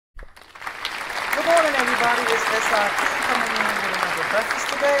everybody, it's SRQ coming in with another breakfast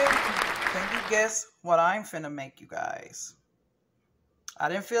today. Can you guess what I'm finna make, you guys? I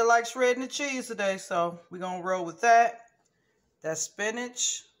didn't feel like shredding the cheese today, so we're gonna roll with that. That's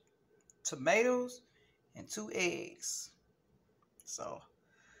spinach, tomatoes, and 2 eggs. So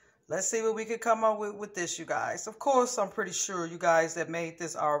let's see what we can come up with this, you guys. Of course, I'm pretty sure you guys that made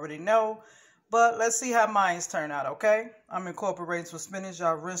this already know, but let's see how mine's turn out, okay? I'm incorporating some spinach.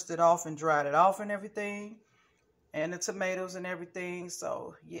 I rinsed it off and dried it off and everything, and the tomatoes and everything.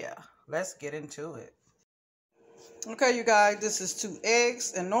 So yeah, let's get into it. Okay, you guys, this is 2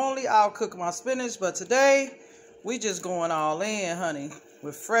 eggs, and normally I'll cook my spinach, but today we just going all in, honey,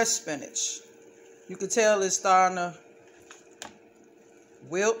 with fresh spinach. You can tell it's starting to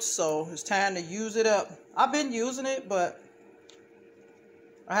wilt, so it's time to use it up. I've been using it, but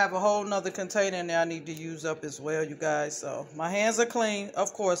I have a whole nother container in there I need to use up as well, you guys. So my hands are clean,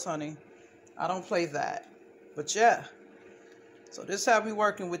 of course, honey. I don't play that. But yeah. So this is how we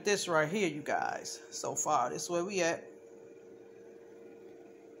working with this right here, you guys. So far, this is where we at.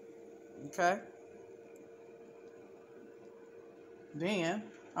 Okay. Then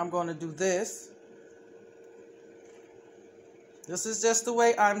I'm going to do this. This is just the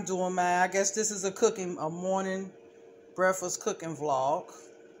way I'm doing mine. I guess this is a morning breakfast cooking vlog.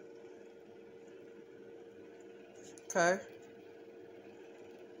 Okay.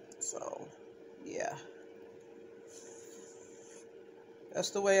 So, yeah. That's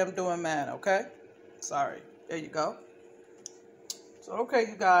the way I'm doing mine, okay? Sorry. There you go. So, okay,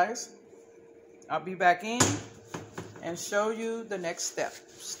 you guys. I'll be back in and show you the next step.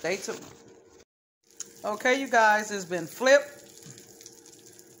 Stay tuned. Okay, you guys, it's been flipped.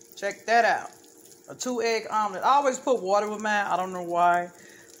 Check that out. A 2-egg omelet. I always put water with mine. I don't know why.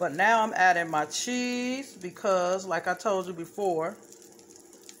 But now I'm adding my cheese because, like I told you before,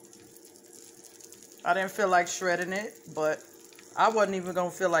 I didn't feel like shredding it. But I wasn't even going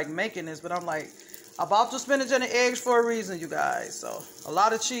to feel like making this. But I'm like, I bought the spinach and the eggs for a reason, you guys. So, a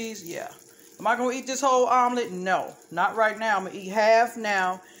lot of cheese, yeah. Am I going to eat this whole omelet? No. Not right now. I'm going to eat half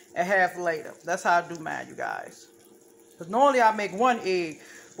now and half later. That's how I do mine, you guys. Because normally I make 1 egg.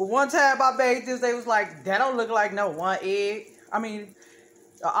 But one time I made this, they was like, that don't look like no 1 egg. I mean,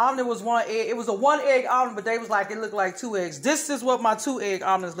 the omelet was 1 egg. It was a 1 egg omelet, but they was like, it looked like 2 eggs. This is what my 2 egg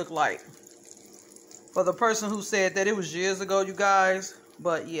omelets look like. For the person who said that, it was years ago, you guys.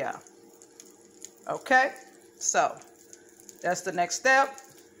 But yeah. Okay. So, that's the next step.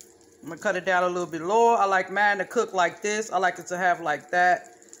 I'm going to cut it down a little bit lower. I like mine to cook like this. I like it to have like that.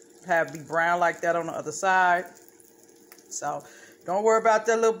 Have it be brown like that on the other side. So, don't worry about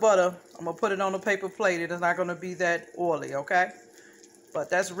that little butter. I'm going to put it on a paper plate. It's not going to be that oily, okay? But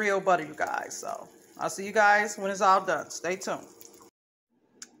that's real butter, you guys. So, I'll see you guys when it's all done. Stay tuned.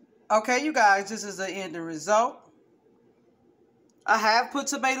 Okay, you guys, this is the ending result. I have put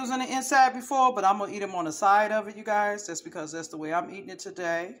tomatoes on the inside before, but I'm going to eat them on the side of it, you guys. Just because that's the way I'm eating it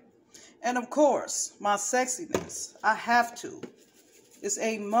today. And, of course, my sexiness. I have to. It's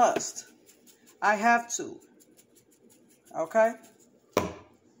a must. I have to. Okay?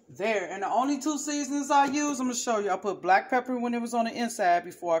 There. And the only 2 seasonings I use, I'm going to show you. I put black pepper when it was on the inside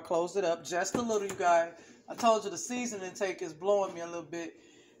before I closed it up. Just a little, you guys. I told you the seasoning intake is blowing me a little bit.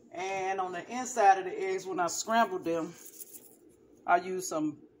 And on the inside of the eggs, when I scrambled them, I used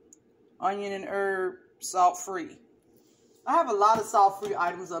some onion and herb, salt-free. I have a lot of salt-free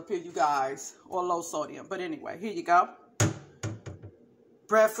items up here, you guys. Or low sodium. But anyway, here you go.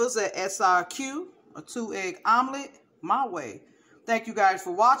 Breakfast at SRQ. A 2-egg omelet. My way. Thank you guys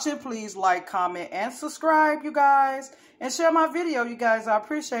for watching. Please like, comment, and subscribe, you guys. And share my video, you guys. I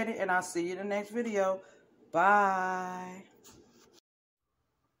appreciate it. And I'll see you in the next video. Bye.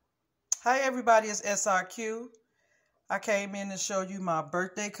 Hi, everybody. It's SRQ. I came in to show you my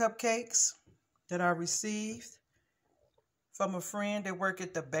birthday cupcakes that I received from a friend that worked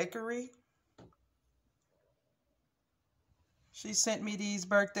at the bakery. She sent me these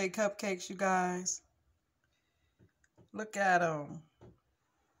birthday cupcakes, you guys. Look at them.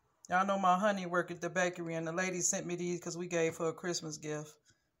 Y'all know my honey worked at the bakery, and the lady sent me these because we gave her a Christmas gift.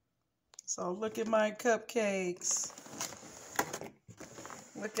 So look at my cupcakes.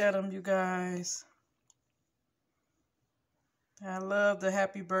 Look at them, you guys. I love the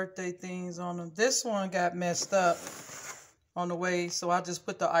happy birthday things on them. This one got messed up on the way, so I just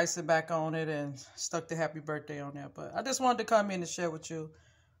put the icing back on it and stuck the happy birthday on there. But I just wanted to come in and share with you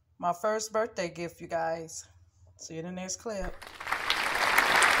my first birthday gift, you guys. See you in the next clip.